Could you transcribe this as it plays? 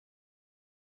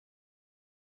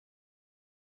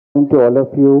To all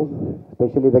of you,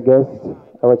 especially the guest,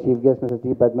 our chief guest, Mr.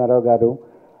 T. Padma Garu,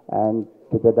 and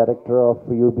to the director of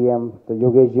UBM, the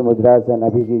Yogesh ji, Mudras, and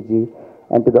Abhijit ji,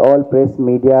 and to the all press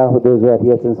media, those who are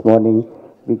here since morning.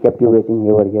 We kept you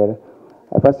waiting over here.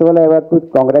 First of all, I want to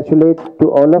congratulate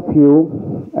to all of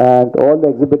you and all the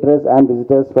exhibitors and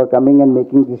visitors for coming and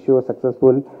making this show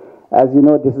successful. As you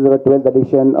know, this is our 12th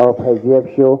edition of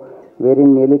HGF show,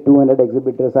 wherein nearly 200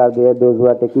 exhibitors are there, those who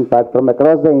are taking part from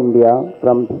across the India,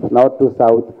 from north to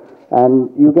south.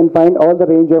 And you can find all the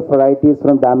range of varieties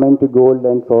from diamond to gold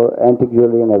and for antique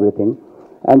jewelry and everything.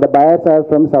 And the buyers are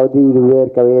from Saudi,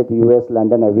 UAE, Kuwait, US,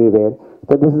 London, everywhere.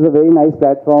 So this is a very nice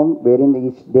platform wherein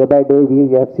each day by day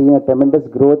we have seen a tremendous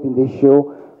growth in this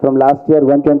show. From last year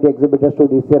 120 exhibitors to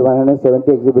this year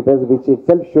 170 exhibitors, which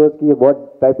itself shows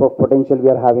what type of potential we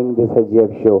are having in this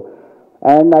HGF show.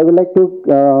 And I would like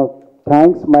to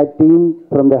thanks my team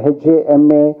from the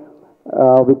HJMA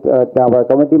with our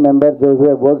committee members, those who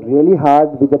have worked really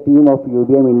hard with the team of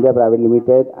UBM India Private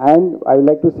Limited. And I would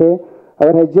like to say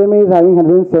our HJMA is having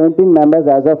 117 members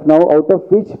as of now, out of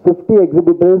which 50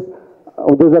 exhibitors,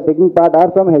 those are taking part,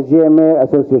 are from HJMA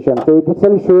association. So it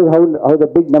itself shows how the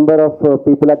big number of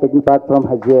people are taking part from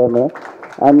HJMA.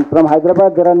 And from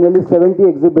Hyderabad, there are nearly 70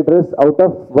 exhibitors. Out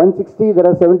of 160, there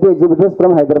are 70 exhibitors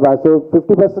from Hyderabad. So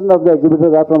 50% of the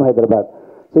exhibitors are from Hyderabad.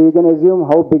 So you can assume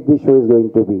how big this show is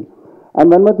going to be. And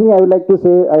one more thing I would like to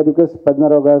say, I request Padma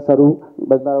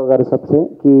गारू सबसे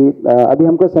कि अभी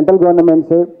हमको central government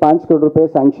से 5 करोड़ रुपए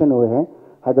sanction हुए हैं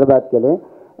हैदराबाद के लिए,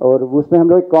 और उसमें हम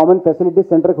लोग एक कॉमन फैसिलिटी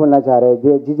सेंटर खोलना चाह रहे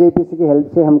हैं. जीजेपीसी की हेल्प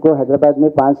से हमको हैदराबाद में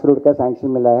 5 करोड़ का सैंक्शन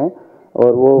मिला है,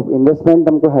 और वो इन्वेस्टमेंट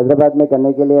हमको हैदराबाद में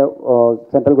करने के लिए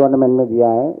सेंट्रल गवर्नमेंट ने दिया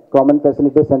है. कॉमन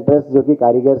फैसिलिटी सेंटर्स जो कि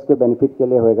कारीगर्स के बेनिफिट के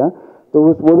लिए होगा, तो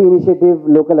वो भी इनिशिएटिव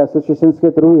लोकल एसोसिएशंस के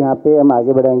थ्रू यहाँ पे हम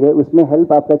आगे बढ़ाएंगे. उसमें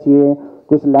हेल्प आपका चाहिए,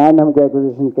 कुछ लैंड हमको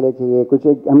एक्विजिशन के लिए चाहिए, कुछ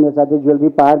हम चाहते ज्वेलरी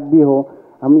पार्क भी हो.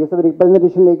 हम ये सब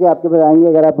रिप्रेजेंटेशन लेके आपके पास आएंगे,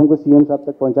 अगर आप हमको सीएम साहब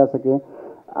तक पहुँचा सकें.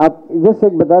 आप जस्ट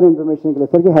एक बता रहे इन्फॉर्मेशन के लिए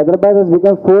सर कि हैदराबाद हैज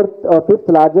बिकम 4th और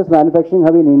 5th largest manufacturing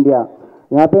hub in India.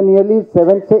 यहाँ पे नियरली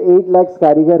 7 से 8 लाख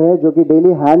कारीगर है जो कि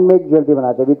डेली हैंडमेड ज्वेलरी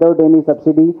बनाते हैं. Without any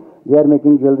subsidy they are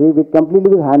making jewellery with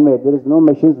completely with handmade. There is no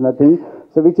machines, nothing.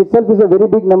 So which itself is a very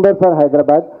big number for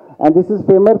Hyderabad. And this is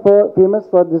famous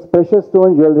for this precious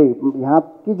stone jewellery. यहाँ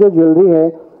की जो jewellery है,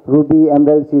 Ruby,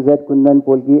 emerald, CZ, Kundan,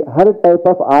 polki, her type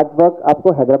of art work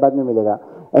आपको हैदराबाद में मिलेगा.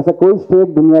 ऐसा कोई state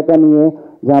दुनिया का नहीं है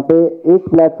जहाँ पे एक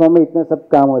प्लेटफॉर्म में इतने सब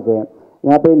काम होते हैं.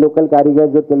 यहाँ पे लोकल कारीगर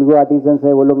जो तेलुगु आर्टिजन्स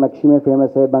है, वो लोग नक्शी में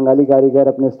फेमस है. बंगाली कारीगर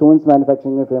अपने स्टोन्स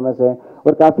मैन्युफैक्चरिंग में फेमस है,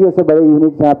 और काफ़ी ऐसे बड़े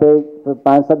यूनिट्स यहाँ पे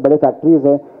 5-7 बड़े फैक्ट्रीज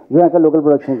है जो यहाँ का लोकल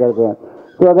प्रोडक्शन करते हैं.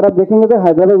 तो अगर आप देखेंगे तो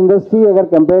हैदराबाद इंडस्ट्री अगर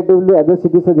कंपेरेटिवली अदर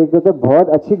सिटी से देखते हो तो बहुत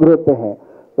अच्छी ग्रोथ पे है.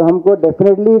 तो हमको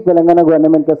डेफिनेटली तेलंगाना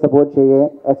गवर्नमेंट का सपोर्ट चाहिए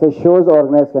ऐसे शोज़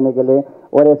ऑर्गेनाइज करने के लिए,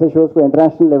 और ऐसे शोज़ को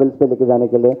इंटरनेशनल लेवल्स पे लेके जाने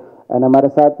के लिए. एंड हमारे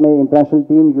साथ में international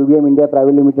team UBM India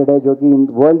private limited है, जो कि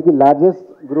वर्ल्ड की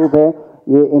लार्जेस्ट ग्रुप है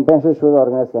ये इंटरनेशनल शोज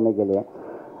ऑर्गेनाइज करने के लिए.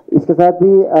 इसके साथ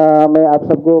ही मैं आप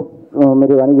सबको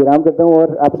मेरी वाणी विराम करता हूँ,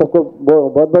 और आप सबको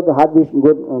बहुत बहुत हार्ट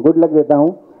गुड लक देता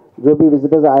हूँ. जो भी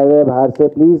विजिटर्स आए हुए हैं बाहर से,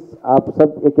 प्लीज़ आप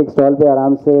सब एक स्टॉल पे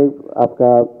आराम से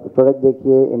आपका प्रोडक्ट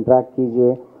देखिए, इंटरेक्ट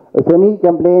कीजिए. इफ एनी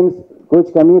कंप्लेंट्स,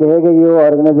 कुछ कमी रह गई हो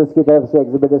ऑर्गेनाइजर्स की तरफ से,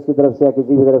 एग्जिबिटर्स की तरफ से या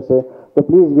किसी भी तरफ से, तो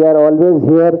please we are always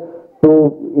here to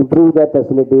improve their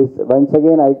facilities. Once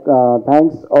again, I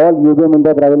thanks all UBM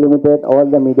India Private Limited, all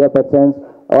the media persons,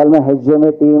 all my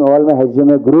HGMA team, all my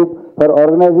HGMA group for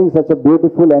organizing such a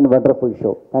beautiful and wonderful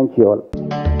show. Thank you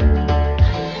all.